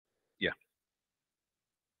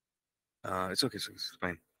It's okay. It's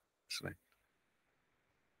fine. It's fine.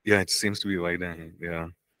 Yeah, it seems to be wide. Yeah,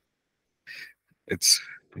 it's.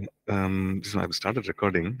 So I've started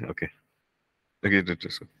recording. Okay. Okay.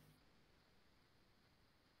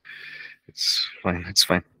 It's fine. It's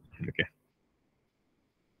fine. Okay.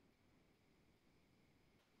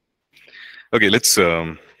 Okay.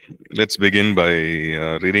 Let's begin by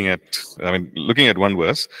reading at. I mean, looking at one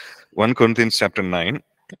verse, 1 Corinthians chapter 9.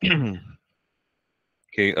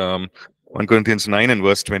 Okay. 1 Corinthians 9 and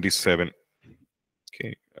verse 27.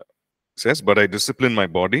 Okay. It says, "But I discipline my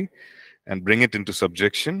body and bring it into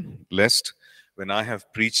subjection, lest when I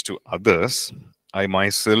have preached to others, I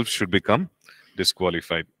myself should become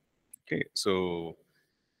disqualified." Okay, so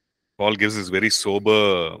Paul gives this very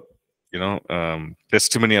sober,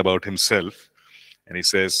 testimony about himself, and he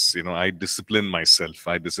says, I discipline myself,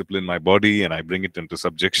 I discipline my body, and I bring it into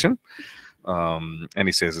subjection. And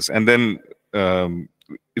he says this, and then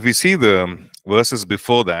if we see the verses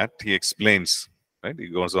before that, he explains. Right, he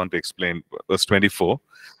goes on to explain verse 24.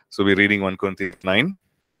 So we're reading 1 Corinthians 9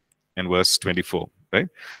 and verse 24, right?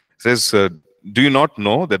 It says, "Do you not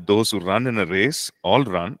know that those who run in a race all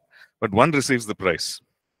run, but one receives the prize?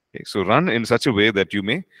 Okay, so run in such a way that you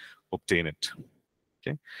may obtain it."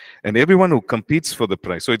 Okay, and everyone who competes for the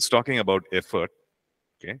prize. So it's talking about effort.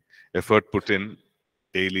 Okay, effort put in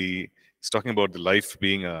daily. It's talking about the life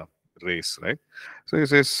being a race, right? So he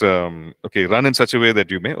says, okay, run in such a way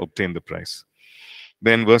that you may obtain the prize.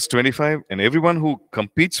 Then verse 25, "And everyone who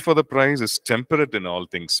competes for the prize is temperate in all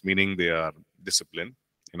things," meaning they are disciplined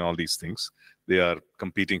in all these things. They are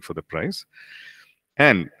competing for the prize.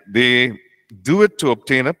 "And they do it to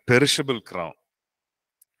obtain a perishable crown."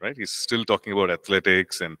 Right? He's still talking about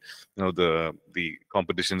athletics and the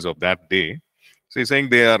competitions of that day. So he's saying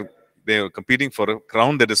they are competing for a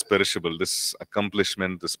crown that is perishable. This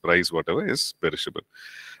accomplishment, this prize, whatever, is perishable.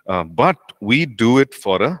 But we do it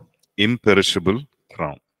for a imperishable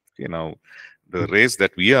crown. The race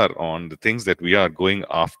that we are on, the things that we are going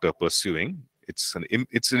after, pursuing, it's an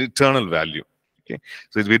eternal value. Okay,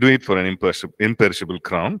 so we do it for an imperishable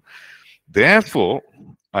crown. "Therefore,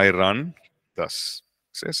 I run thus,"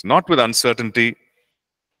 says, "not with uncertainty,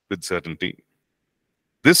 with certainty.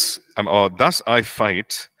 Thus I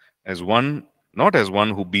fight as one, not as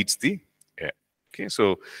one who beats the air." Okay,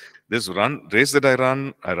 so this race that I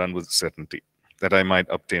run with certainty, that I might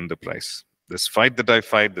obtain the prize. This fight that I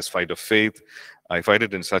fight, this fight of faith, I fight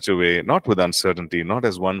it in such a way, not with uncertainty, not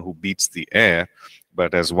as one who beats the air,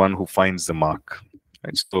 but as one who finds the mark.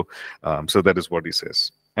 Right? So that is what he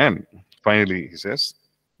says. And finally, he says,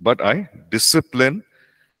 "But I discipline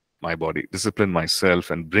my body, discipline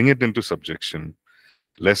myself, and bring it into subjection,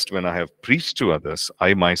 lest when I have preached to others,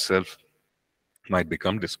 I myself might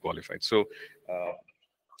become disqualified." So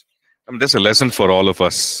there's a lesson for all of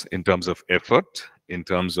us in terms of effort, in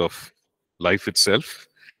terms of life itself,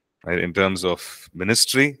 right? In terms of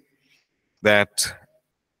ministry, that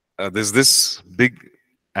there's this big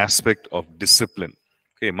aspect of discipline.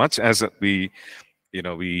 Okay, much as we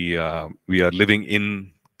are living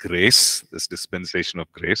in grace, this dispensation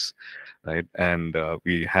of grace, right? And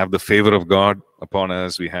we have the favor of God upon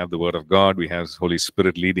us. We have the Word of God. We have Holy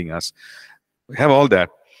Spirit leading us. We have all that.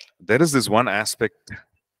 There is this one aspect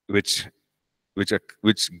which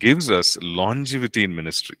gives us longevity in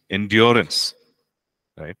ministry, endurance,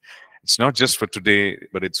 right? It's not just for today,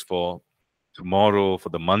 but it's for tomorrow, for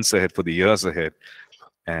the months ahead, for the years ahead.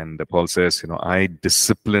 And Paul says, I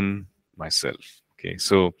discipline myself. Okay,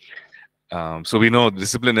 so we know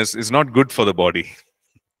discipline is not good for the body,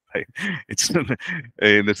 right? It's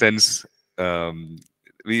in the sense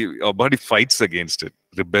our body fights against it,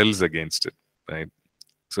 rebels against it, right?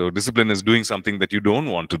 So discipline is doing something that you don't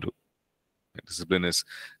want to do. Discipline is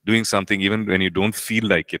doing something even when you don't feel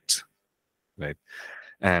like it, right?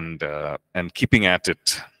 And keeping at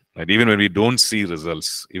it, right? Even when we don't see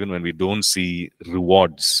results, even when we don't see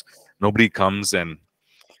rewards, nobody comes and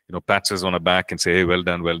pats us on the back and say, "Hey, well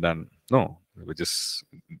done, well done." No,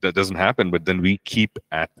 that doesn't happen. But then we keep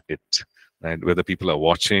at it, right? Whether people are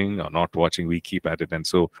watching or not watching, we keep at it, and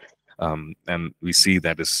so and we see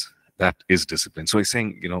that is discipline. So he's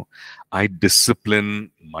saying, I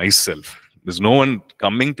discipline myself. There's no one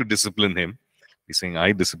coming to discipline him. He's saying,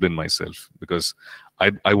 I discipline myself because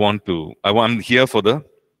I'm here for the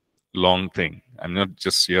long thing. I'm not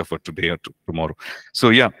just here for today or tomorrow. So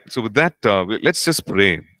yeah, so with that, let's just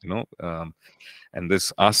pray, and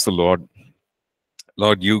ask the Lord,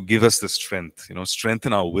 you give us the strength,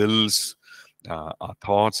 strengthen our wills, our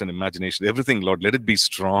thoughts and imagination, everything, Lord, let it be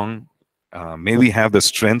strong. May we have the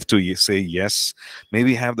strength to say yes. May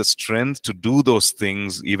we have the strength to do those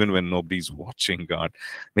things even when nobody's watching, God.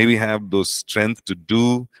 May we have those strength to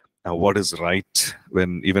do what is right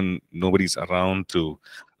when even nobody's around to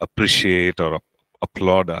appreciate or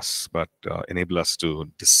applaud us, but enable us to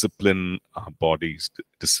discipline our bodies,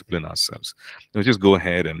 discipline ourselves. So just go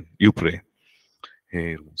ahead and you pray.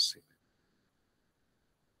 Hey,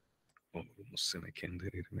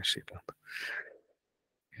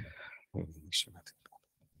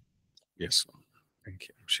 yes, Lord. Thank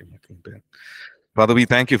you. Father, we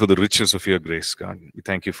thank you for the riches of your grace, God. We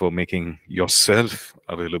thank you for making yourself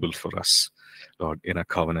available for us, Lord, in a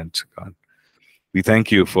covenant, God. We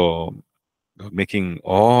thank you for making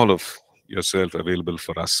all of yourself available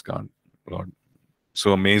for us, God, Lord.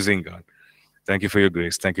 So amazing, God. Thank you for your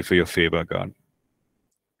grace. Thank you for your favor, God.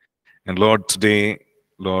 And Lord, today,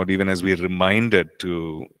 Lord, even as we are reminded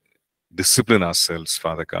to discipline ourselves,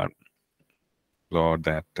 Father God, Lord,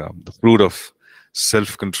 that the fruit of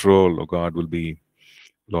self-control, oh God, will be,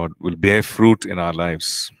 Lord, will bear fruit in our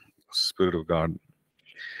lives, Spirit of God.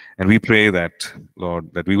 And we pray that,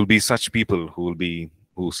 Lord, that we will be such people who will be,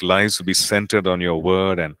 whose lives will be centered on your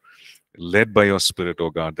word and led by your Spirit, oh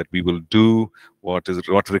God, that we will do what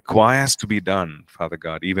requires to be done, Father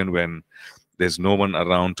God, even when there's no one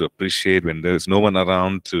around to appreciate, when there's no one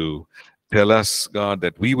around to tell us, God,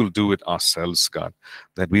 that we will do it ourselves, God,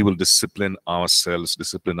 that we will discipline ourselves,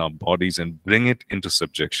 discipline our bodies, and bring it into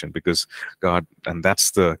subjection. Because, God, and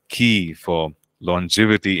that's the key for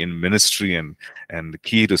longevity in ministry and the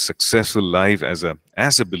key to successful life as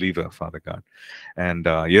a believer, Father God. And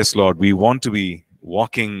yes, Lord, we want to be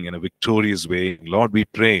walking in a victorious way. Lord, we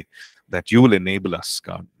pray that you will enable us,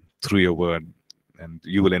 God, through your word, and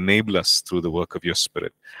you will enable us through the work of your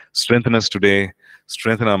Spirit. Strengthen us today,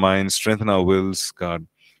 strengthen our minds, strengthen our wills, God,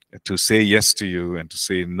 to say yes to you and to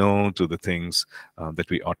say no to the things that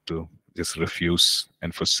we ought to just refuse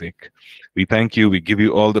and forsake. We thank you. We give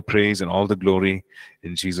you all the praise and all the glory.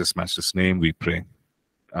 In Jesus' Master's name we pray.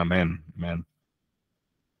 Amen. Amen.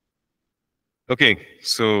 Okay,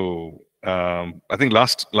 so I think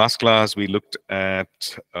last class we looked at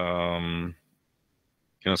some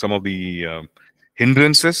of the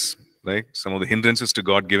hindrances, right? Some of the hindrances to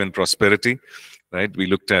God-given prosperity, right? We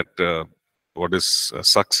looked at what is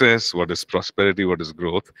success, what is prosperity, what is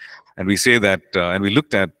growth, and we say that, and we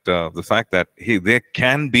looked at the fact that there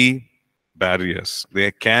can be barriers,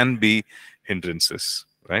 there can be hindrances,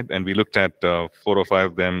 right? And we looked at four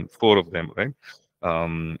of them, right?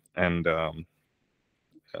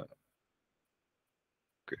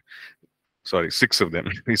 Okay, sorry, 6 of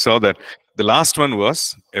them. We saw that the last one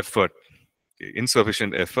was effort.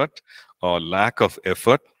 Insufficient effort or lack of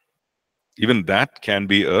effort, even that can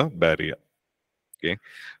be a barrier. Okay,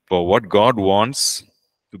 for what God wants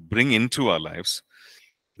to bring into our lives,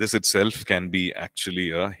 this itself can be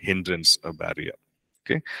actually a hindrance, a barrier.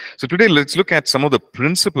 Okay, so today let's look at some of the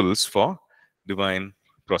principles for divine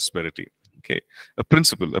prosperity. Okay, a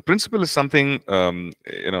principle is something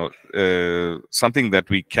something that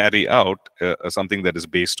we carry out, something that is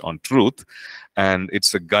based on truth, and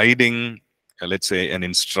it's a guiding, let's say, an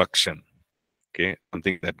instruction. Okay,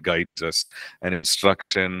 something that guides us, an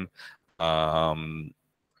instruction. And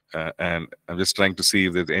I'm just trying to see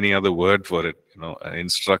if there's any other word for it. An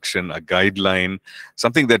instruction, a guideline,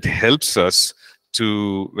 something that helps us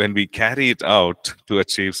to, when we carry it out, to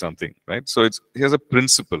achieve something, right? So here's a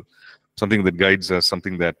principle, something that guides us,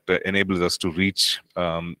 something that enables us to reach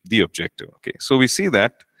the objective. Okay, so we see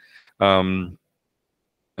that when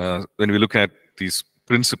we look at these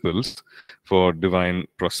principles for divine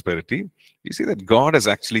prosperity, you see that God has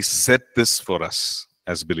actually set this for us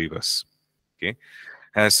as believers. Okay,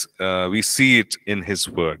 as we see it in His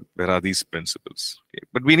Word, there are these principles. Okay?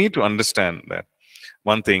 But we need to understand that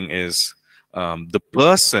one thing is the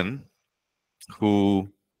person who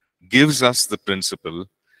gives us the principle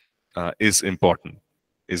is important,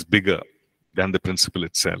 is bigger than the principle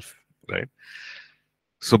itself, right?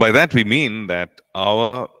 So by that we mean that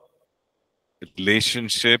our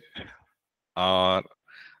relationship, our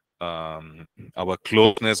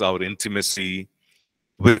closeness, our intimacy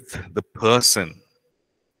with the person.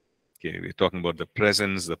 Okay, we're talking about the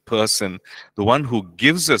presence, the person, the one who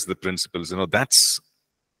gives us the principles. That's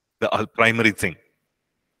the primary thing.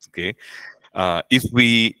 Okay, if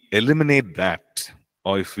we eliminate that,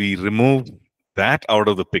 or if we remove that out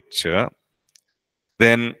of the picture,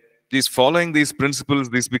 then following these principles,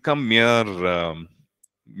 these become mere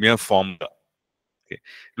formula. Okay,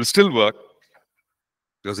 it will still work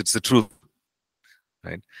because it's the truth,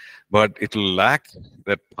 right? But it will lack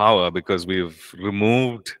that power because we've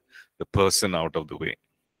removed the person out of the way.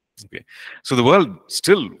 Okay. So the world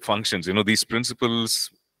still functions. These principles,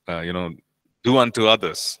 do unto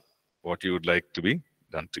others what you would like to be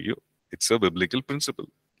done to you. It's a biblical principle,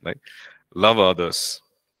 right? Love others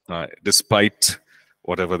despite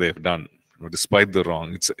whatever they've done, despite the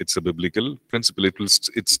wrong. It's a biblical principle.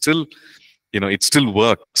 It still, it still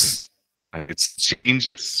works. It's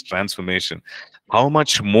changes, transformation. How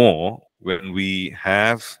much more when we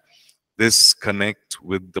have this connect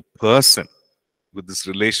with the person, with this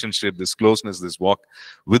relationship, this closeness, this walk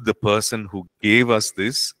with the person who gave us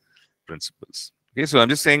these principles. Okay, so I'm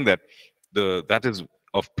just saying that that is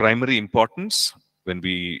of primary importance when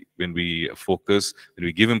we focus, when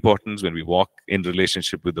we give importance, when we walk in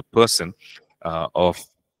relationship with the person of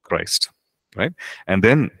Christ, right? And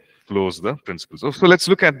then flows the principles. So let's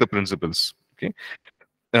look at the principles. Okay,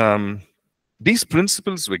 these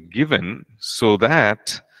principles were given so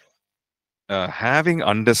that having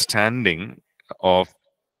understanding of,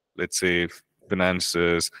 let's say,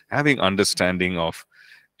 finances, having understanding of,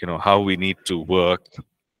 how we need to work,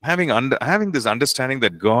 having this understanding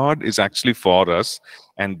that God is actually for us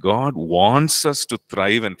and God wants us to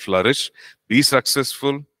thrive and flourish, be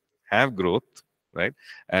successful, have growth, right,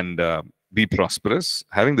 and be prosperous.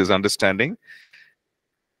 Having this understanding,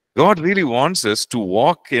 God really wants us to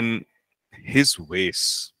walk in His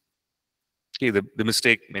ways. Okay, the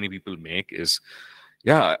mistake many people make is,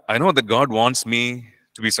 yeah, I know that God wants me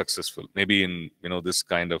to be successful, maybe in this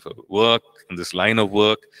kind of work, in this line of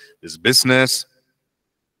work, this business,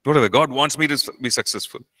 whatever. God wants me to be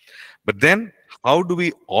successful. But then how do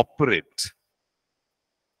we operate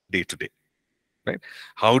day to day, right?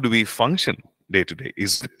 How do we function day to day?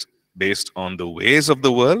 Is it based on the ways of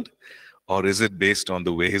the world, or is it based on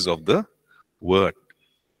the ways of the word?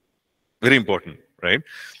 Very important, right?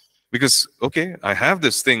 Because, okay, I have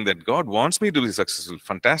this thing that God wants me to be successful.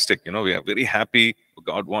 Fantastic. We are very happy.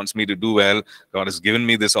 God wants me to do well. God has given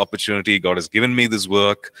me this opportunity. God has given me this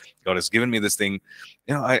work. God has given me this thing.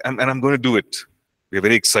 And I'm going to do it. We're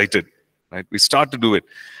very excited, right? We start to do it.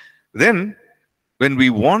 Then when we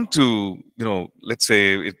want to, let's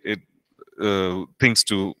say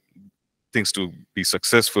things to be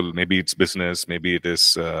successful, maybe it's business, maybe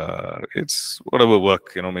it's whatever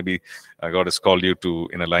work, maybe God has called you to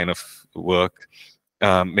in a line of work,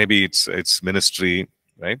 maybe it's ministry,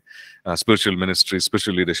 right? Spiritual ministry,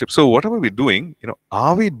 spiritual leadership. So whatever we're doing,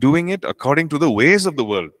 are we doing it according to the ways of the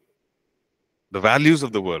world, the values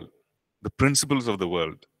of the world, the principles of the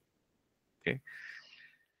world? Okay,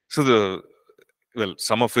 so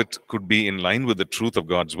some of it could be in line with the truth of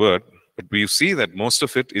God's word, but we see that most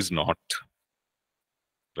of it is not,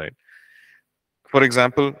 right? For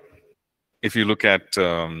example, if you look at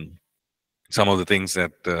some of the things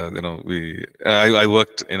that I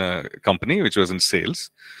worked in a company which was in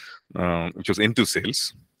sales, which was into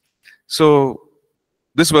sales. So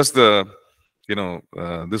this was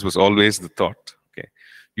this was always the thought. Okay,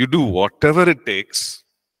 you do whatever it takes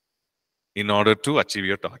in order to achieve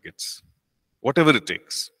your targets, whatever it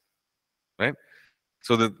takes, right?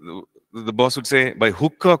 So the boss would say, by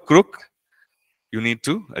hook or crook, you need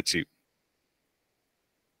to achieve.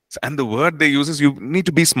 And the word they use is, you need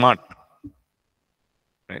to be smart,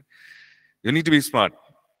 right? You need to be smart.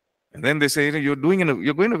 And then they say, you're going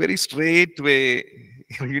a very straight way.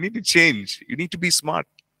 You need to change. You need to be smart.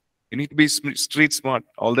 You need to be street smart.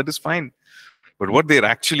 All that is fine. But what they're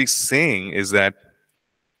actually saying is that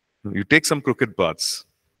you take some crooked paths.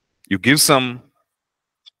 You give some,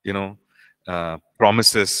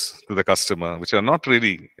 promises to the customer, which are not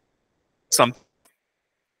really some.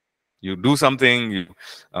 You do something.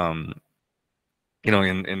 In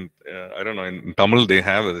I don't know, in Tamil they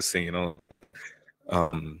have this thing,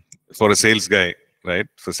 for a sales guy, right?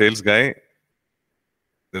 For sales guy,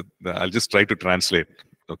 I'll just try to translate.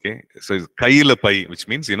 Okay, so it's kaila pai, which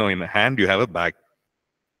means in a hand you have a bag.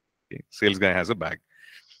 Okay? Sales guy has a bag.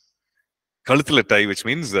 Kaluthila tie, which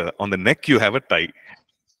means on the neck you have a tie.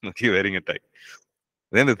 Okay, you're wearing a tie.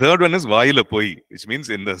 Then the third one is vaila poi, which means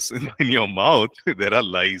in your mouth there are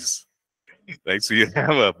lies. Right, so you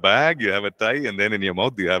have a bag, you have a tie, and then in your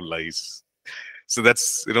mouth you have lies. So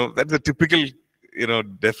that's that's a typical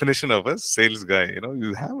definition of a sales guy.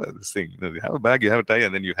 You have this thing. You have a bag, you have a tie,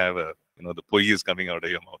 and then you have the poi is coming out of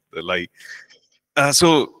your mouth, the lie.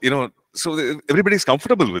 So everybody's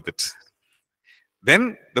comfortable with it.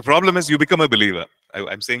 Then the problem is you become a believer.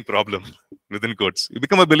 I'm saying problem within quotes. You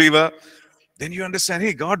become a believer, then you understand,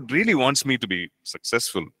 hey, God really wants me to be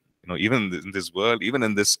successful. Even in this world, even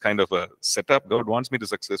in this kind of a setup, God wants me to be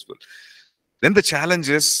successful. Then the challenge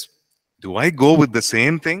is, do I go with the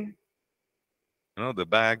same thing? The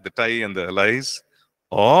bag, the tie, and the lies,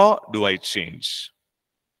 or do I change?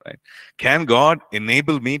 right? Can God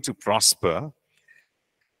enable me to prosper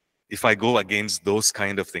if I go against those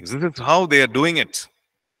kind of things? This is how they are doing it,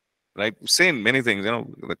 right? Saying many things,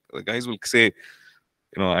 the guys will say,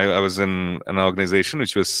 I was in an organization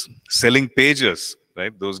which was selling pagers,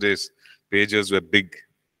 right? Those days, pagers were big.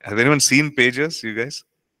 Has anyone seen pagers, you guys?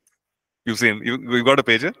 You've seen, you got a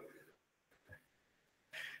pager?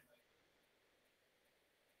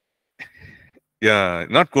 Yeah,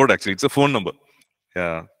 not code actually, it's a phone number.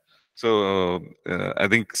 Yeah. So I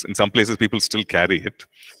think in some places people still carry it.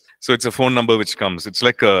 So it's a phone number which comes. It's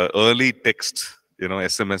like a early text,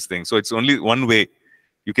 SMS thing. So it's only one way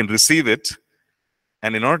you can receive it.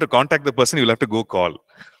 And in order to contact the person, you'll have to go call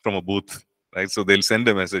from a booth, right? So they'll send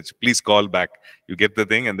a message, please call back. You get the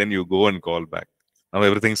thing and then you go and call back. Now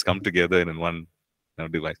everything's come together in one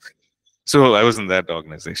device. So I was in that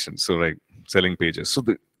organization. So like selling pages. So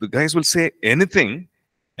the guys will say anything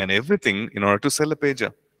and everything in order to sell a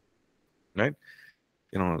pager, right?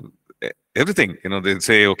 Everything, they'll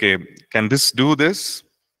say, okay, can this do this?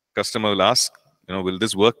 Customer will ask, will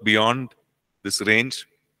this work beyond this range?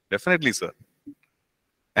 Definitely, sir.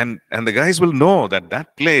 And the guys will know that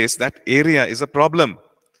that place, that area is a problem.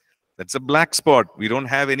 That's a black spot. We don't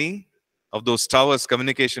have any of those towers,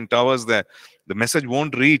 communication towers there. The message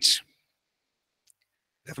won't reach.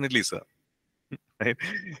 Definitely, sir. Right?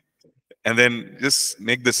 And then just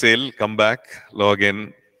make the sale, come back, log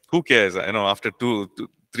in. Who cares? After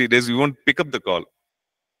 3 days, you won't pick up the call.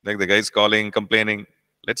 Like the guy's calling, complaining.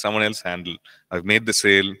 Let someone else handle. I've made the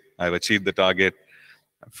sale. I've achieved the target.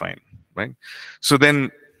 I'm fine, right? So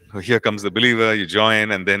then here comes the believer. You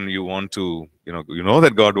join, and then you want to,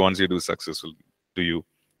 that God wants you to be successful. Do you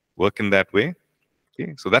work in that way?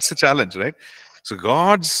 Okay, so that's the challenge, right? So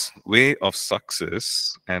God's way of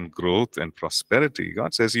success and growth and prosperity,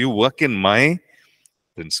 God says, you work in my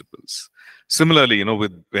principles. Similarly,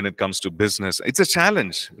 when it comes to business, it's a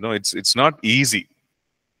challenge. It's not easy,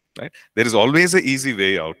 right? There is always an easy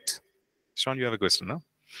way out. Sean, you have a question now?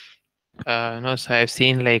 No, so I've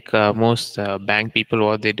seen like most bank people,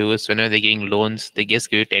 what they do is whenever they're giving loans, they just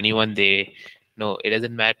give it to anyone. No, it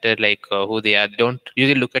doesn't matter like who they are. They don't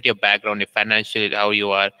usually look at your background, your financial, how you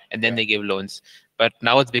are, and then they give loans. But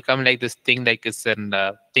now it's become like this thing, like it's an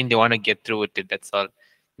thing they want to get through with it. That's all.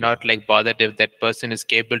 Not like bothered if that person is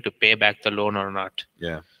capable to pay back the loan or not.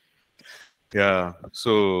 Yeah. Yeah.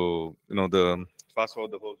 So, the fast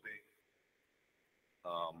forward the whole thing.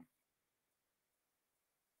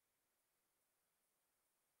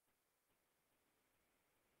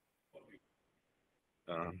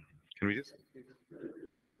 Can we just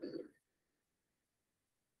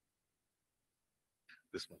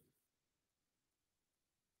this one?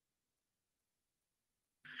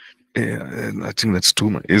 Yeah, I think that's too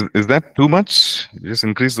much. Is that too much? Just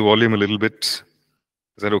increase the volume a little bit.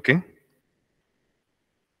 Is that okay?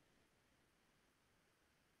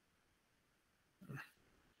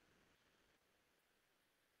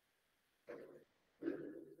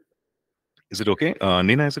 Is it okay?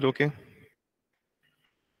 Nina, is it okay?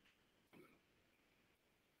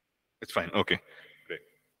 It's fine. Okay, great.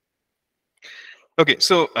 Okay,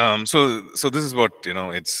 so so this is what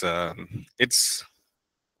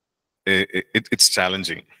it's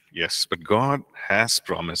challenging, yes, but God has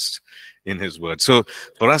promised in His Word. So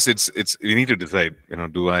for us, it's we need to decide.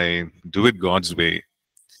 Do I do it God's way?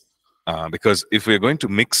 Because if we're going to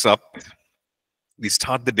mix up, we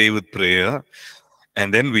start the day with prayer,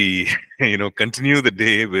 and then we continue the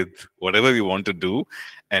day with whatever we want to do,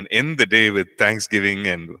 and end the day with thanksgiving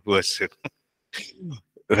and worship.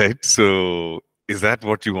 Right? So is that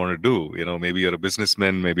what you want to do? Maybe you're a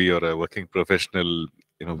businessman, maybe you're a working professional.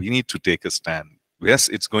 We need to take a stand. Yes,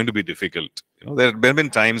 it's going to be difficult. There have been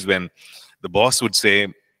times when the boss would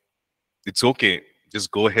say, it's okay,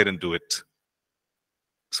 just go ahead and do it.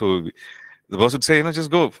 So the boss would say,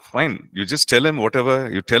 just go, fine. You just tell him whatever,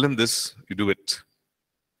 you tell him this, you do it.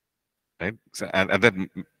 Right? So, and at that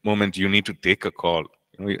moment, you need to take a call.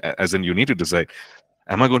 As in, you need to decide,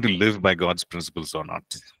 am I going to live by God's principles or not?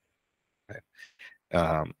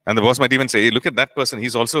 And the boss might even say, hey, look at that person.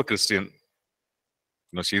 He's also a Christian.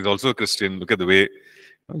 She's also a Christian. Look at the way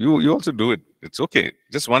you also do it. It's okay.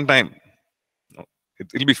 Just one time.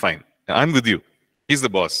 It'll be fine. I'm with you. He's the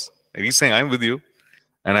boss. And he's saying, I'm with you,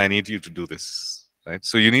 and I need you to do this. Right?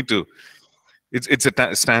 So you need to, it's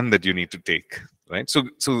a stand that you need to take. Right? So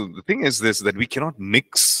the thing is this, that we cannot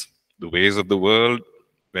mix the ways of the world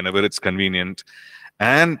whenever it's convenient,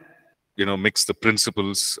 and mix the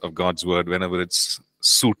principles of God's word whenever it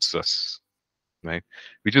suits us, right?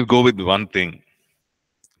 We just go with one thing,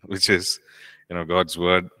 which is God's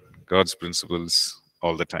word, God's principles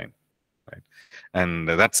all the time. right? And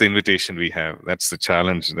that's the invitation we have. That's the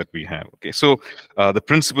challenge that we have. Okay, so the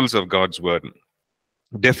principles of God's word,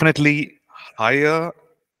 definitely higher,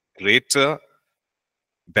 greater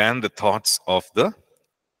than the thoughts of the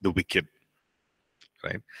wicked,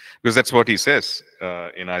 right? Because that's what he says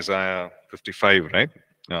in Isaiah 55, right?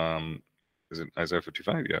 Is it Isaiah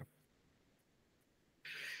 55? Yeah.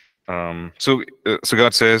 So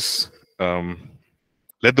God says,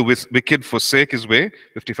 let the wicked forsake his way,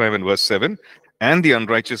 55 and verse 7, and the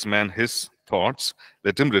unrighteous man his thoughts,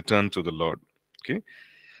 let him return to the Lord. Okay.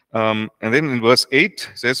 And then in verse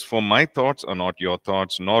 8 says, for my thoughts are not your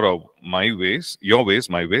thoughts, nor are my ways, your ways,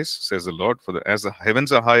 my ways, says the Lord. For as the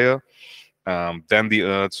heavens are higher than the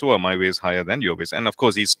earth, so are my ways higher than your ways. And of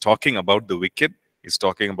course, he's talking about the wicked. He's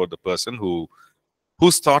talking about the person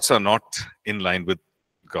whose thoughts are not in line with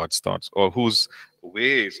God's thoughts, or whose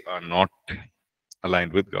ways are not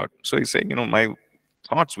aligned with God. So he's saying, my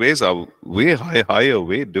thoughts, ways are way higher,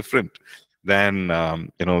 way different than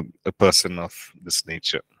a person of this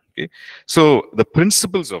nature. Okay, so the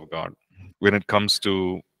principles of God, when it comes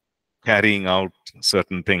to carrying out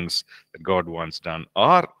certain things that God wants done,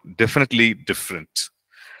 are definitely different.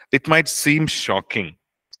 It might seem shocking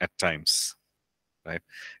at times, right?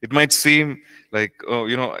 It might seem like,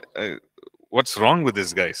 oh, what's wrong with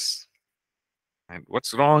these guys? And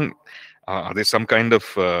what's wrong? Are they some kind of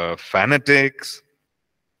fanatics?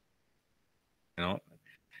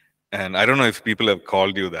 And I don't know if people have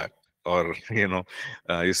called you that, or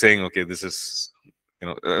you're saying, okay, this is,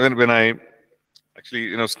 when I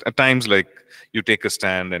actually, at times, like, you take a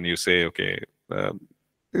stand and you say, okay,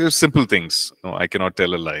 there's simple things. I cannot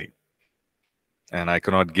tell a lie, and I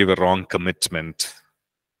cannot give a wrong commitment.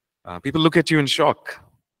 People look at you in shock.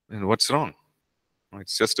 And what's wrong?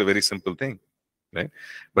 It's just a very simple thing, right?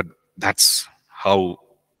 But that's how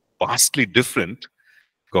vastly different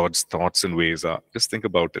God's thoughts and ways are. Just think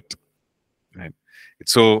about it, right?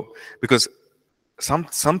 It's so, because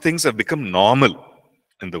some things have become normal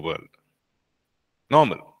in the world.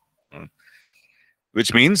 Normal.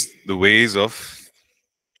 Which means the ways of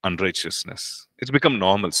unrighteousness. It's become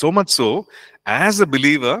normal. So much so, as a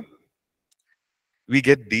believer, we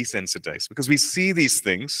get desensitized because we see these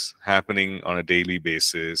things happening on a daily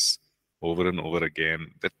basis over and over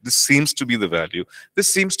again. That this seems to be the value.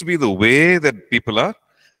 This seems to be the way that people are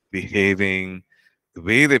behaving, the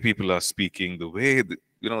way that people are speaking, the way that,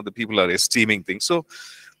 the people are esteeming things. So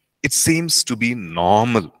it seems to be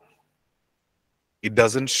normal. It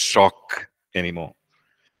doesn't shock anymore.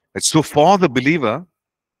 So for the believer,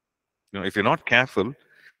 if you're not careful,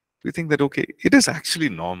 we think that, okay, it is actually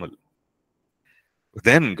normal. But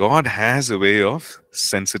then God has a way of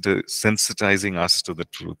sensitizing us to the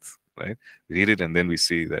truth, right? We read it and then we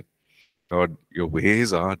see that, God, your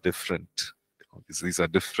ways are different. These are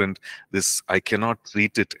different. This, I cannot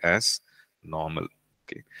treat it as normal.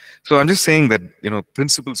 Okay. So I'm just saying that,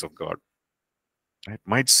 principles of God, right,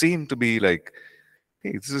 might seem to be like,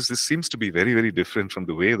 hey, this seems to be very, very different from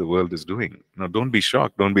the way the world is doing. Don't be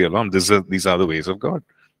shocked. Don't be alarmed. These are the ways of God.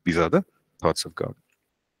 These are the thoughts of God.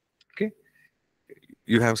 Okay.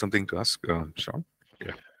 You have something to ask, Sean?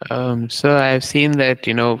 Yeah. So I've seen that,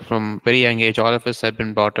 from very young age, all of us have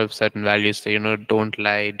been brought up certain values. That, don't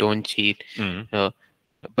lie, don't cheat.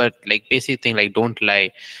 But like basic thing, like don't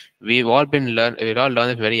lie. We've all learned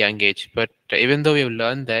at very young age. But even though we've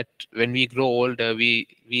learned that, when we grow older, we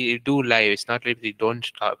do lie. It's not like we don't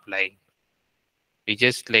stop lying. We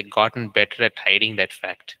just like gotten better at hiding that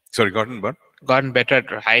fact. Sorry, gotten what? Gotten better at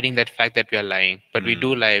hiding that fact that we are lying. But we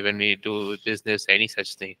do lie when we do business, any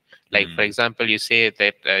such thing. Like, for example, you say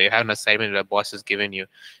that you have an assignment that a boss has given you.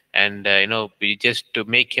 And, we just to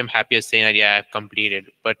make him happier saying that, yeah, I've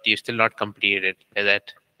completed. But you still not completed it. Like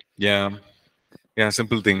that. Yeah. Yeah,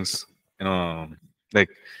 simple things. Like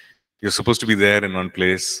you're supposed to be there in one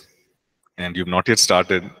place and you've not yet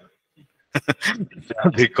started.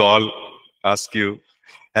 They call, ask you,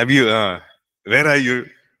 where are you?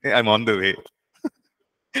 Hey, I'm on the way.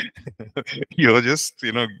 You're just,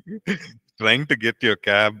 trying to get your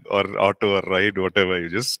cab or auto or ride, whatever. You're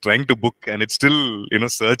just trying to book and it's still,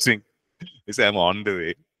 searching. You say, I'm on the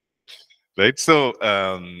way. Right? So,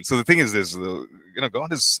 so the thing is this,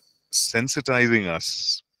 God is sensitizing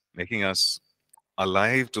us, making us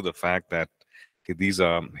alive to the fact that, okay, these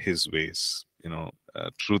are his ways.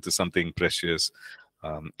 Truth is something precious,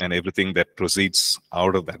 and everything that proceeds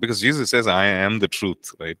out of that. Because Jesus says, I am the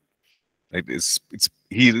truth, right? This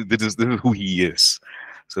is who he is.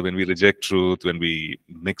 So when we reject truth, when we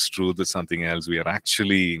mix truth with something else, we are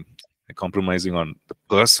actually compromising on the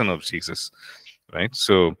person of Jesus, right?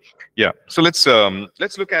 So yeah. So let's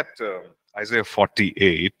look at Isaiah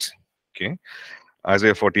 48. Okay,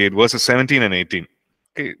 Isaiah 48, verses 17 and 18.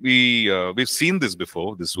 Okay, we've seen this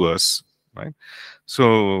before, this verse, right?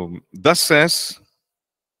 So, thus says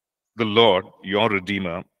the Lord, your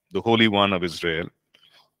Redeemer, the Holy One of Israel,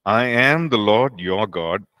 I am the Lord your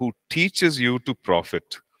God, who teaches you to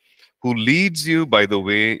profit, who leads you by the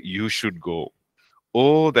way you should go.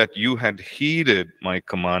 Oh, that you had heeded my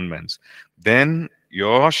commandments. Then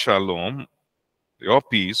your shalom, your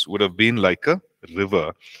peace, would have been like a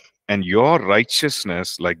river, and your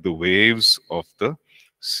righteousness like the waves of the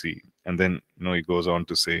sea. And then, he goes on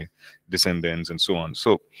to say descendants and so on.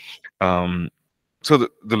 Um, so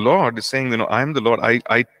the Lord is saying, I'm the Lord.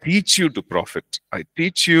 I teach you to profit. I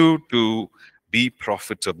teach you to be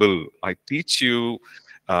profitable. I teach you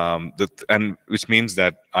and which means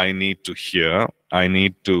that I need to hear, I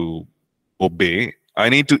need to obey, I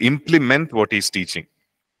need to implement what he's teaching,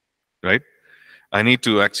 right? I need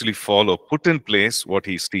to actually follow, put in place what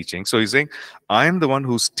he's teaching. So he's saying, I'm the one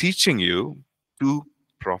who's teaching you to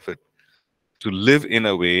profit, to live in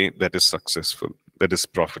a way that is successful, that is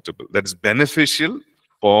profitable, that is beneficial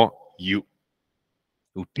for you,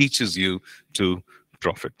 who teaches you to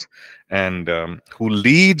profit, and who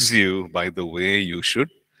leads you by the way you should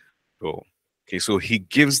go. Okay, so he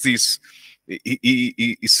gives these,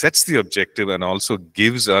 he sets the objective and also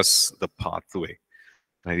gives us the pathway.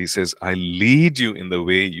 Right? He says, I lead you in the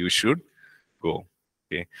way you should go.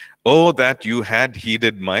 Okay. Oh, that you had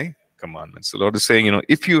heeded my commandments. The Lord is saying,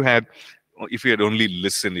 if you had only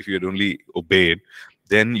listened, if you had only obeyed,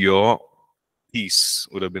 then your peace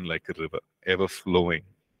would have been like a river, ever flowing.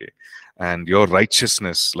 Okay. And your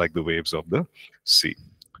righteousness like the waves of the sea.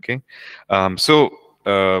 Okay. So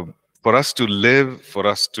for us to live, for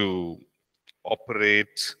us to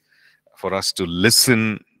operate, for us to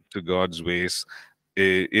listen to God's ways,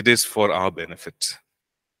 it is for our benefit.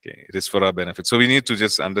 Okay, it is for our benefit. So we need to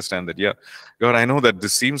just understand that, yeah, God, I know that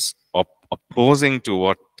this seems opposing to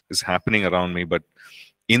what is happening around me, but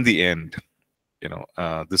in the end,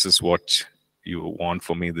 this is what you want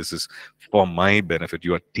for me. This is for my benefit.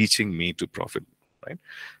 You are teaching me to profit, right?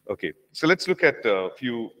 Okay, so let's look at a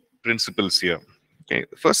few principles here. Okay,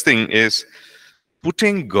 the first thing is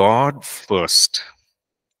putting God first.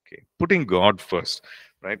 Okay, putting God first,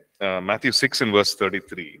 right? Matthew 6 and verse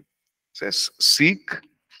 33 says, seek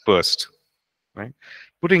first, right?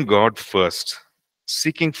 Putting God first,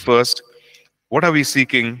 seeking first. What are we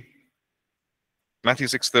seeking? Matthew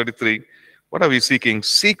 6:33. What are we seeking?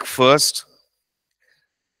 Seek first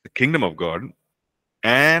the kingdom of God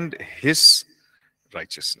and his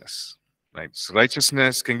righteousness. Right? So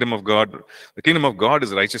righteousness, kingdom of God. The kingdom of God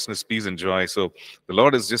is righteousness, peace, and joy. So the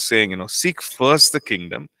Lord is just saying, seek first the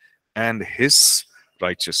kingdom and his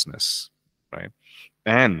righteousness. Right?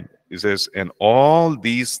 And he says, and all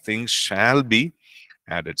these things shall be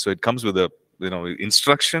added. So it comes with a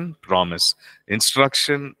instruction, promise,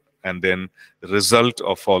 instruction, and then the result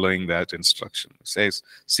of following that instruction. It says,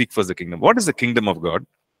 seek first the kingdom. What is the kingdom of God?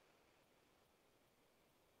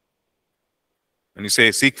 When you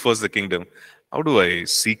say seek first the kingdom, how do I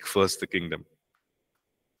seek first the kingdom?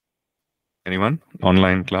 Anyone?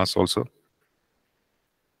 Online class also?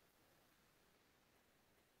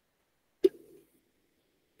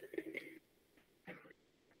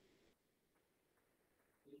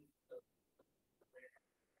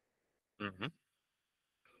 Mm-hmm.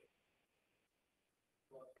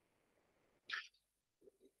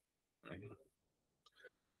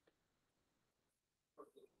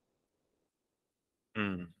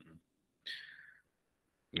 Mm.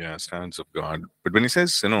 Yeah, standards of God. But when he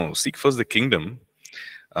says, seek first the kingdom,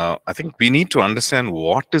 I think we need to understand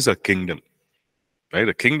what is a kingdom, right?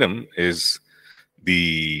 A kingdom is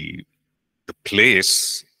the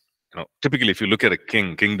place. Typically, if you look at a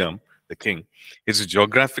kingdom, the king, it's a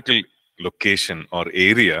geographical location or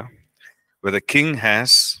area where the king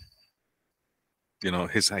has,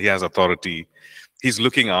 he has authority. He's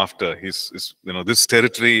looking after this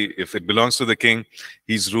territory. If it belongs to the king,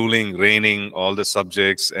 he's ruling, reigning all the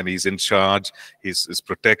subjects, and he's in charge. His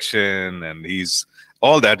protection, and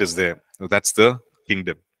all that is there. So that's the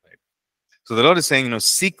kingdom. Right? So the Lord is saying,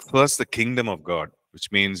 seek first the kingdom of God,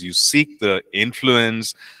 which means you seek the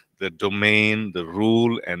influence, the domain, the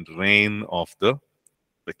rule and reign of the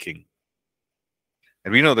king.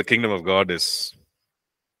 And we know the kingdom of God it's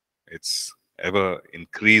ever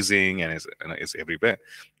increasing and is everywhere.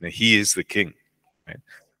 And he is the king. Right?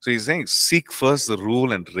 So he's saying, seek first the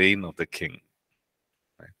rule and reign of the king.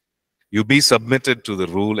 Right? You be submitted to the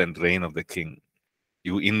rule and reign of the king.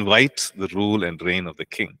 You invite the rule and reign of the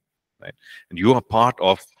king. Right? And you are part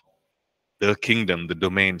of the kingdom, the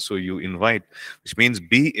domain. So you invite, which means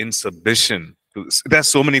be in submission There's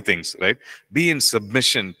so many things, right? Be in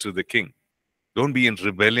submission to the king. Don't be in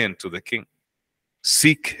rebellion to the king.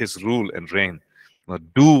 Seek his rule and reign.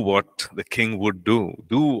 Do what the king would do.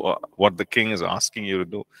 Do what the king is asking you to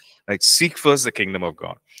do. Like, seek first the kingdom of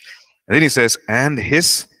God. And then he says, and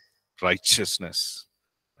his righteousness.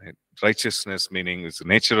 Right? Righteousness meaning it's the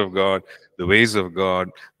nature of God, the ways of God,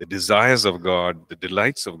 the desires of God, the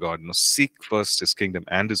delights of God. Seek first his kingdom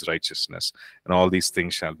and his righteousness, and all these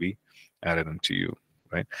things shall be added unto you.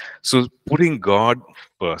 Right? So putting God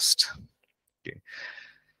first. Okay.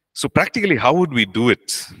 So practically, how would we do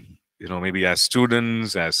it? Maybe as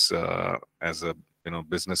students, as a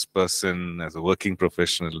business person, as a working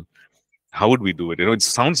professional. How would we do it? It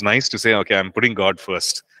sounds nice to say, okay, I'm putting God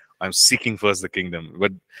first. I'm seeking first the kingdom.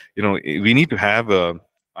 But, we need to have a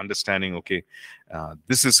understanding, okay,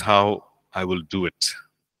 this is how I will do it.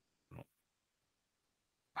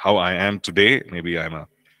 How I am today, maybe I'm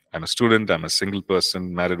a student, I'm a single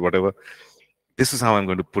person, married, whatever. This is how I'm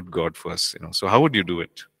going to put God first. So how would you do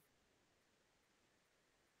it?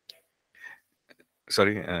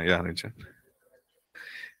 Sorry, yeah, Richard.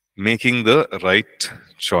 Making the right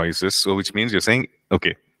choices. So which means you're saying,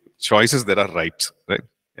 okay, choices that are right, right?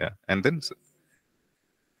 Yeah. And then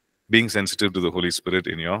being sensitive to the Holy Spirit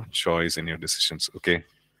in your choice, in your decisions. Okay.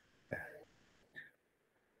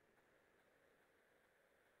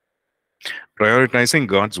 Prioritizing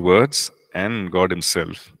God's words and God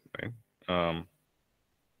himself, right?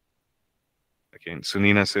 Again,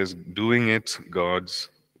 Sunina says, doing it God's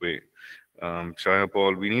way. Chaya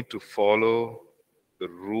Paul, we need to follow the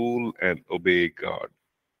rule and obey God.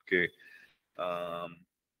 Okay.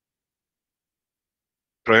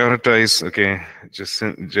 Prioritize, okay, just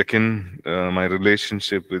check in my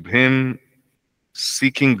relationship with him,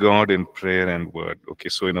 seeking God in prayer and word. Okay,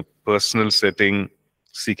 so in a personal setting,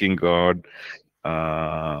 seeking God,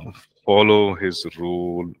 uh, follow his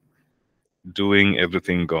rule, doing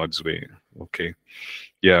everything God's way. Okay,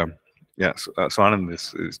 yeah, yeah. So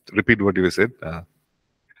Anand, repeat what you said.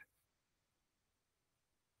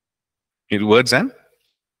 In words and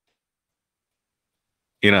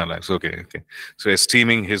in our lives. Okay, okay. So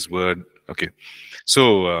esteeming his word. Okay,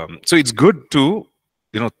 so it's good to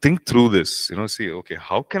think through this. See, okay,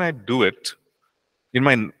 how can I do it in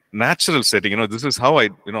my natural setting? This is how I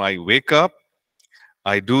wake up,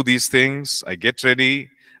 I do these things, I get ready.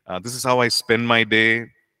 This is how I spend my day.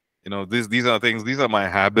 These are things. These are my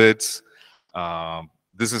habits.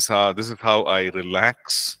 This is how I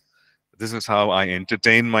relax. This is how I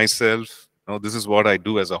entertain myself. This is what I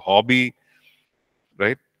do as a hobby,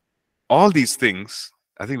 right? All these things,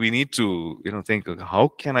 I think we need to think, how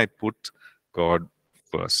can I put God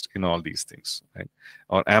first in all these things, right?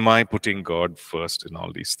 Or am I putting God first in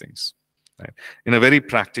all these things, right? In a very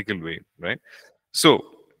practical way, right? So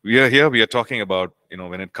we are talking about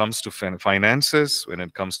when it comes to finances, when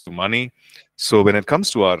it comes to money. So when it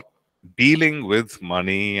comes to our dealing with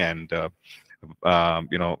money and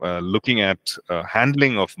looking at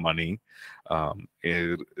handling of money,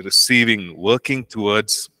 receiving, working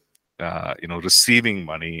towards receiving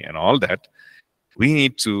money and all that, we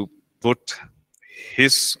need to put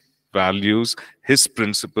his values, his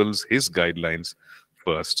principles, his guidelines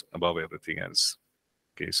first above everything else.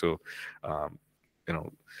 Okay, so um, you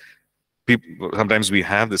know, people, sometimes we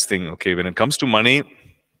have this thing. Okay, when it comes to money,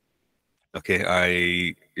 okay,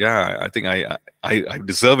 I think I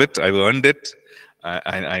deserve it. I've earned it.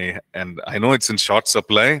 And I know it's in short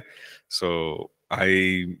supply, so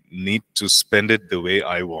I need to spend it the way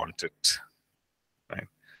I want it. Right.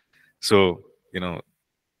 So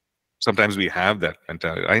sometimes we have that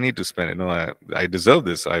mentality. I need to spend it. I deserve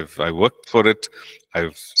this. I worked for it.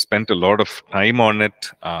 I've spent a lot of time on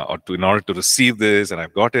it, in order to receive this, and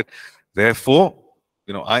I've got it. Therefore,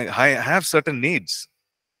 I have certain needs.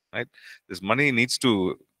 Right. This money needs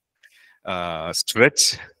to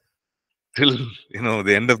stretch till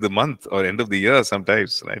the end of the month or end of the year.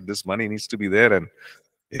 Sometimes, right? This money needs to be there, and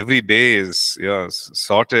every day is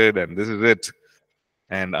sorted, and this is it.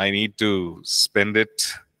 And I need to spend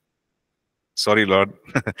it. Sorry, Lord,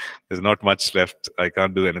 there's not much left. I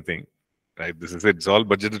can't do anything. Right? This is it. It's all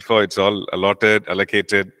budgeted for. It's all allotted,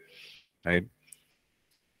 allocated. Right?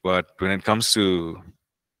 But when it comes to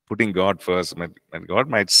putting God first, and God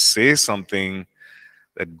might say something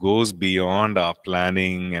that goes beyond our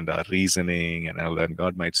planning and our reasoning and all that.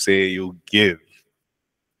 God might say, "You give."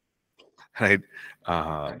 Right?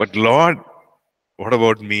 But Lord, what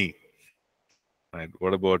about me? Right?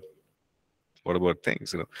 What about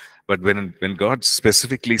things? But when God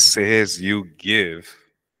specifically says you give,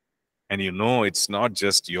 and it's not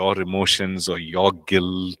just your emotions or your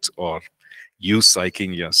guilt or you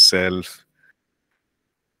psyching yourself,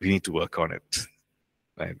 we need to work on it.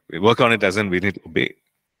 Right? We work on it as in we need to obey,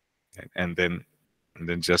 right? And then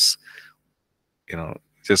just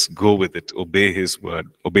go with it, obey his word,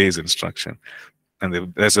 obey his instruction.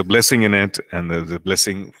 And there's a blessing in it, and there's a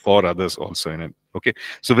blessing for others also in it. Okay,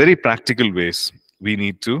 so very practical ways we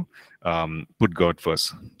need to put God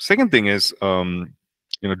first. Second thing is,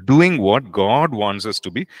 doing what God wants us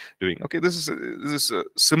to be doing. Okay, this is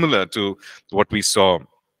similar to what we saw,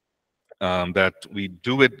 that we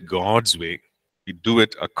do it God's way. We do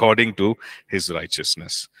it according to his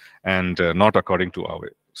righteousness, and not according to our way.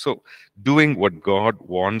 So doing what God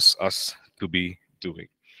wants us to be doing.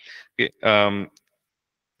 Okay,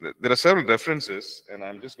 there are several references, and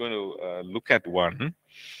I'm just going to look at one.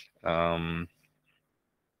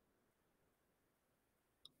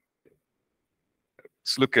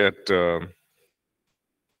 Let's look at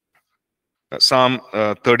Psalm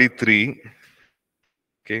 33,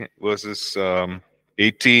 okay, verses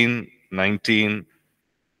 18, 19.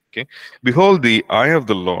 Okay, behold, the eye of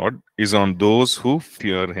the Lord is on those who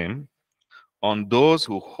fear him, on those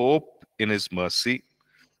who hope in his mercy,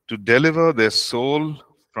 to deliver their soul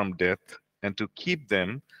from death and to keep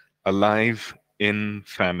them alive in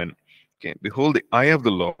famine. Okay, behold, the eye of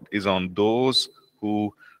the Lord is on those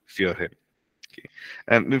who fear him. Okay.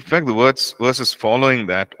 And in fact, the verses following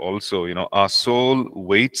that also, our soul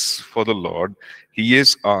waits for the Lord. He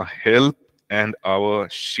is our help and our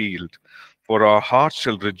shield. For our heart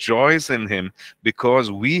shall rejoice in him,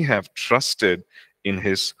 because we have trusted in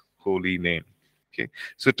his holy name. Okay.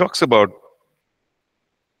 So it talks about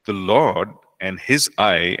the Lord and his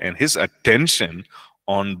eye and his attention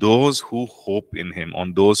on those who hope in him,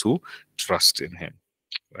 on those who trust in him,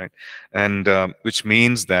 right? And which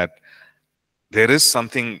means that there is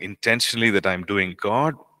something intentionally that I'm doing.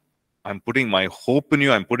 God, I'm putting my hope in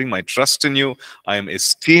you. I'm putting my trust in you. I am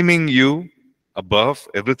esteeming you above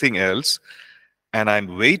everything else. And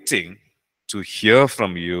I'm waiting to hear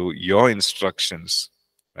from you, your instructions,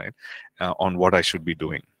 right, on what I should be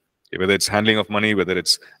doing. Whether it's handling of money, whether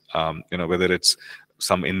it's, whether it's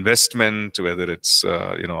some investment, whether it's,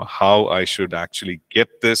 how I should actually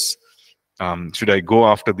get this. Should I go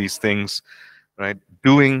after these things, right?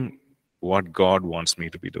 Doing what God wants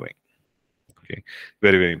me to be doing. Okay,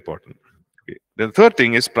 very, very important. Okay. The third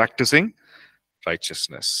thing is practicing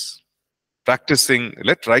righteousness.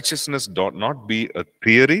 Let righteousness not be a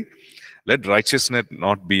theory. Let righteousness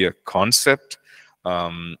not be a concept.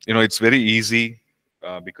 It's very easy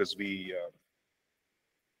because we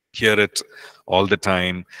hear it all the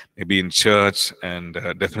time, maybe in church, and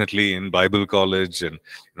definitely in Bible college. And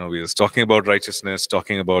we was talking about righteousness,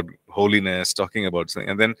 talking about holiness, talking about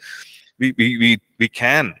something, and then we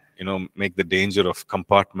can make the danger of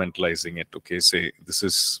compartmentalizing it. Okay, say this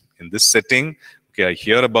is in this setting. Okay, I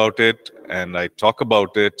hear about it and I talk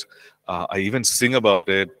about it. I even sing about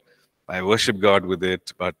it. I worship God with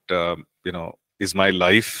it. But is my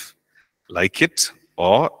life like it,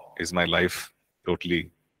 or is my life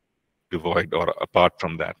totally devoid or apart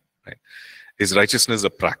from that? Right? Is righteousness a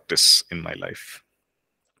practice in my life?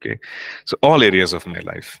 Okay, so all areas of my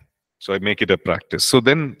life. So I make it a practice. So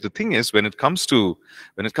then the thing is, when it comes to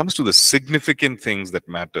the significant things that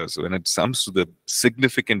matters, when it comes to the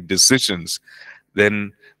significant decisions,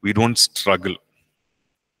 then we don't struggle,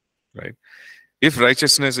 right? If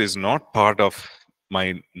righteousness is not part of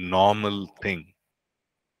my normal thing,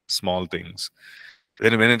 small things,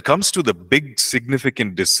 then when it comes to the big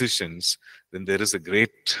significant decisions, then there is a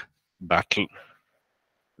great battle,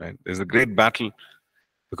 right? There's a great battle,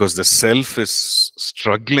 because the self is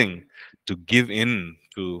struggling to give in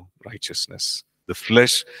to righteousness. The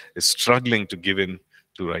flesh is struggling to give in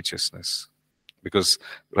to righteousness, because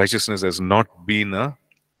righteousness has not been a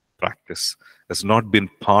practice, has not been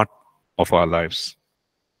part of our lives.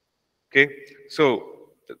 Okay, so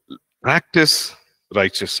practice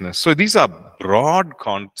righteousness. So these are broad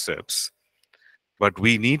concepts, but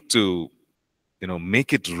we need to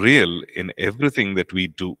make it real in everything that we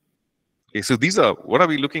do. Okay, so what are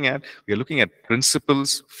we looking at? We are looking at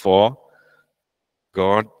principles for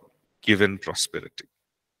God-given prosperity.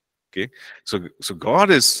 Okay, so God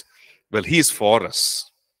is, well, he is for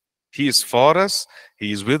us. He is for us.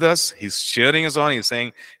 He is with us. He's cheering us on. He's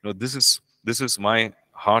saying, this is my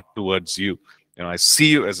heart towards you. I see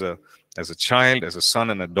you as a child, as a son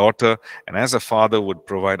and a daughter, and as a father would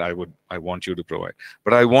provide, I want you to provide.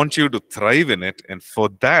 But I want you to thrive in it, and for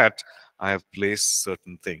that, I have placed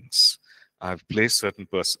certain things. I've placed certain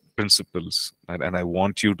principles, right? And I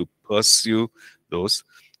want you to pursue those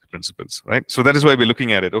principles, right? So that is why we're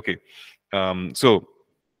looking at it. Okay, so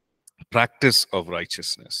practice of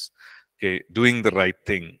righteousness. Okay, doing the right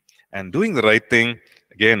thing. And doing the right thing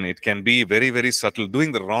Again, it can be very, very subtle.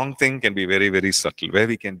 Doing the wrong thing can be very, very subtle, where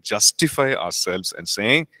we can justify ourselves and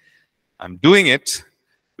saying, I'm doing it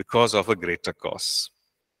because of a greater cause,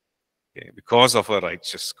 okay, because of a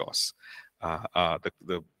righteous cause. I'm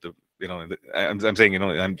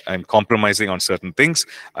saying, I'm compromising on certain things.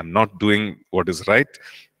 I'm not doing what is right,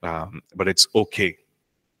 but it's okay.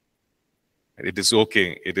 It is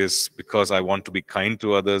okay. It is because I want to be kind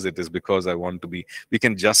to others. It is because I want to be. We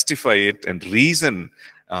can justify it and reason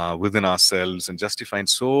within ourselves and justify in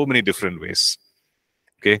so many different ways.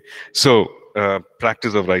 Okay, so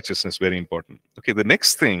practice of righteousness, very important. Okay, the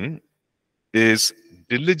next thing is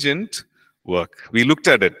diligent work. We looked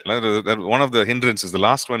at it. One of the hindrances, the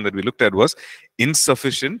last one that we looked at, was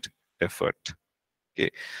insufficient effort.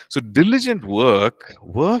 Okay, so diligent work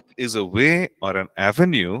is a way or an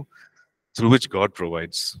avenue through which God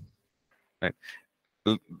provides. Right?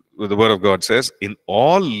 The word of God says, in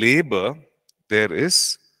all labor, there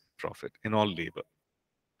is profit. In all labor.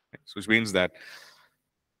 So which means that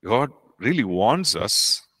God really wants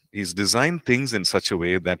us. He's designed things in such a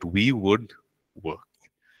way that we would work.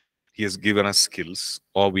 He has given us skills,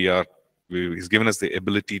 or He's given us the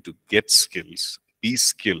ability to get skills, be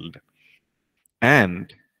skilled,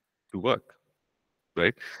 and to work.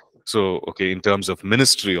 Right? So, okay, in terms of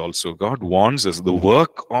ministry also, God wants us, the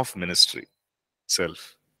work of ministry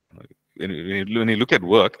itself. When you look at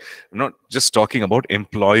work, I'm not just talking about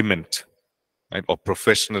employment, right, or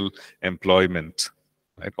professional employment,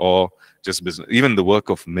 right, or just business. Even the work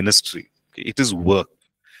of ministry, okay, it is work,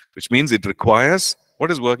 which means it requires,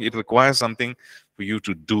 what is work? It requires something for you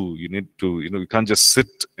to do. You need to, you can't just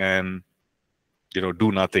sit and,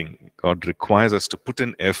 do nothing. God requires us to put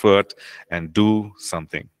in effort and do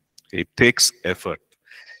something. It takes effort.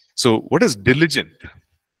 So what is diligent?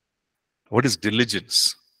 What is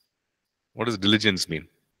diligence? What does diligence mean?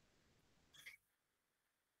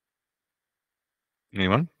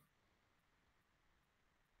 Anyone?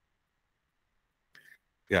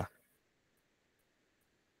 Yeah.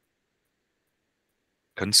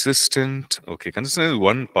 Consistent. Okay, consistent is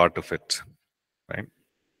one part of it, right?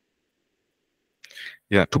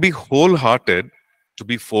 Yeah, to be wholehearted, to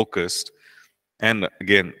be focused, and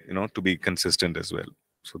again, to be consistent as well.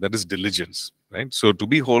 So that is diligence, right? So to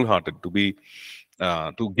be wholehearted, to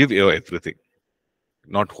give your everything,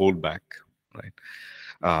 not hold back,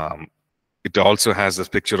 right? It also has this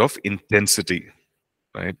picture of intensity,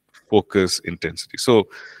 right? Focus, intensity. So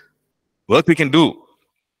work we can do,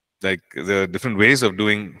 like there are different ways of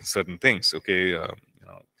doing certain things. Okay,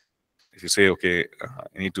 if you say, okay,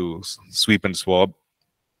 I need to sweep and swab,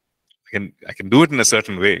 I can do it in a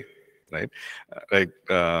certain way, right?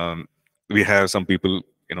 We have some people,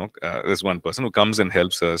 there's one person who comes and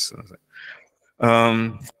helps us.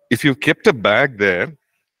 If you've kept a bag there,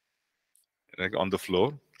 like on the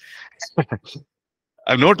floor,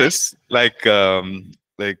 I've noticed, like you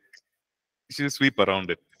should sweep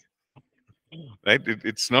around it, right?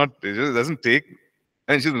 It's not, it just doesn't take,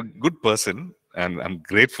 and she's a good person, and I'm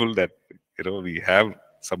grateful that, we have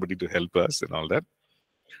somebody to help us and all that.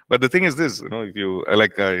 But the thing is this, if you,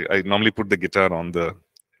 I normally put the guitar on the,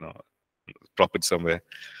 prop it somewhere.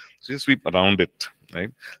 So just sweep around it,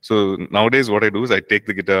 right? So nowadays what I do is I take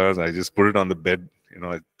the guitars, I just put it on the bed,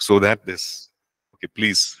 so that okay,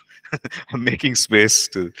 please, I'm making space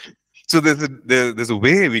to. So there's a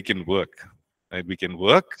way we can work, right? We can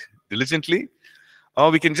work diligently, or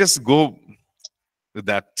we can just go with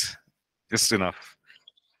that just enough.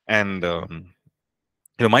 And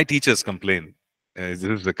my teachers complain. This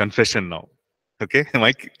is a confession now. Okay,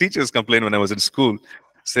 my teachers complained when I was in school,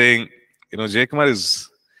 saying, Jaykumar is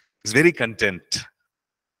very content.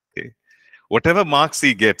 Okay, whatever marks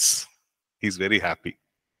he gets, he's very happy.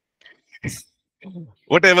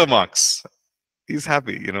 Whatever marks, he's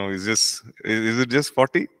happy. He's just, is it just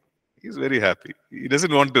 40? He's very happy. He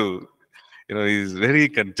doesn't want to, he's very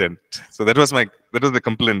content. So that was the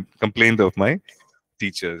complaint of my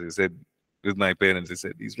teachers. He said, with my parents, he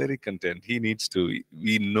said, he's very content. He needs to,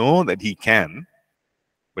 we know that he can,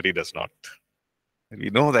 but he does not. And we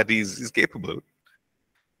know that he's capable,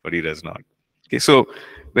 but he does not. Okay, so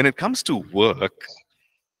when it comes to work,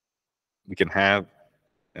 we can have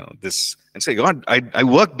this and say, God, I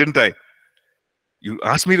worked, didn't I? You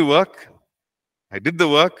asked me to work. I did the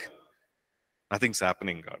work. Nothing's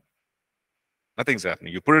happening, God. Nothing's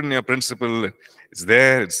happening. You put it in your principle. It's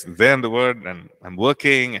there in the word, and I'm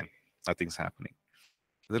working, and nothing's happening.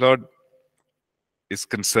 The Lord is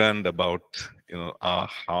concerned about our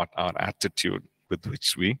heart, our attitude with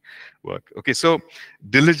which we work. Okay, so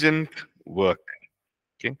diligent work.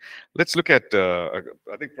 Okay, let's look at. I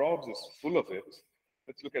think Proverbs is full of it.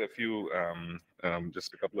 Let's look at a few,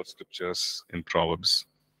 just a couple of scriptures in Proverbs.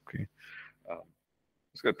 Okay,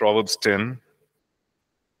 let's look at Proverbs 10.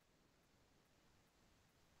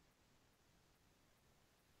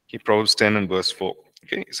 Okay, Proverbs 10 and verse 4.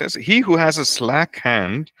 Okay, it says, "He who has a slack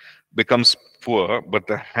hand becomes poor, but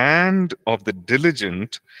the hand of the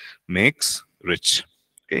diligent makes rich."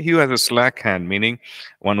 Okay, he who has a slack hand, meaning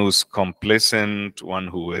one who's complacent, one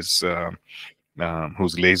who is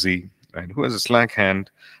who's lazy, right? Who has a slack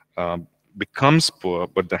hand becomes poor,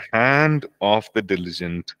 but the hand of the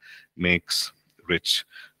diligent makes rich.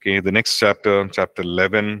 Okay, the next chapter, chapter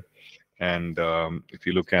 11, and if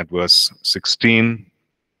you look at verse 16,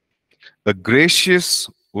 "A gracious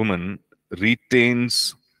woman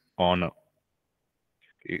retains honor."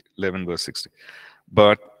 Okay, 11 verse 16.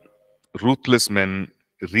 "But ruthless men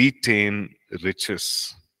retain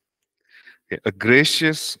riches." Okay, a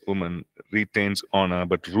gracious woman retains honor,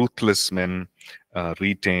 but ruthless men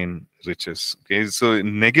retain riches. Okay, so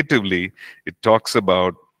negatively, it talks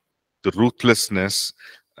about the ruthlessness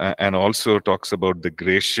and also talks about the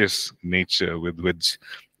gracious nature with which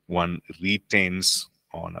one retains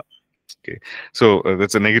honor. Okay, so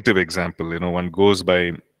that's a negative example. One goes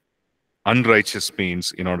by unrighteous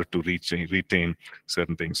means in order to retain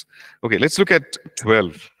certain things. Okay, let's look at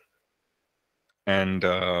 12 and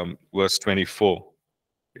verse 24.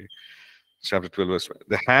 Okay. Chapter 12, verse 1.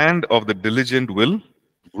 "The hand of the diligent will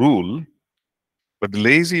rule, but the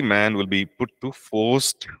lazy man will be put to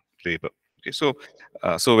forced labor." Okay, so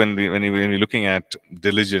when we're looking at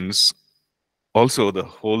diligence, also the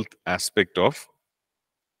whole aspect of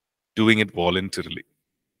doing it voluntarily.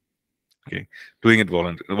 Okay, doing it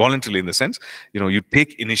voluntarily in the sense, you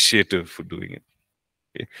take initiative for doing it.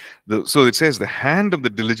 Okay, so it says the hand of the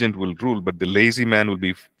diligent will rule, but the lazy man will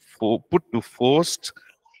be put to forced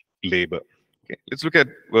labor. Okay, let's look at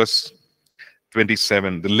verse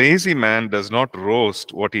 27. "The lazy man does not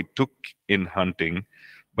roast what he took in hunting,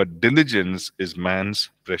 but diligence is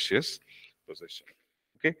man's precious possession."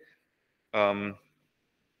 Okay.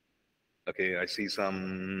 Okay, I see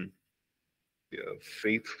some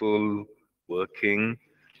faithful working,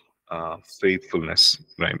 faithfulness.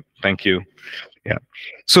 Right. Thank you. Yeah.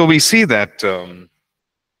 So we see that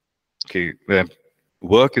okay, that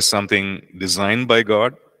work is something designed by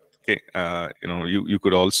God. Okay, you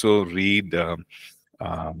could also read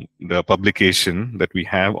the publication that we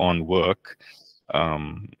have on work.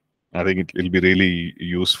 I think it'll be really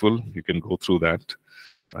useful. You can go through that.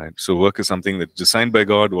 Right. So work is something that's designed by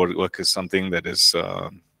God. Or work is something that is,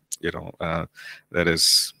 that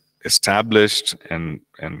is established and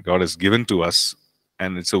God has given to us,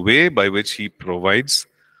 and it's a way by which He provides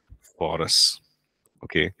for us.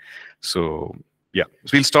 Okay. So yeah,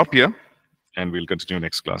 so we'll stop here and we'll continue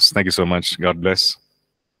next class. Thank you so much. God bless.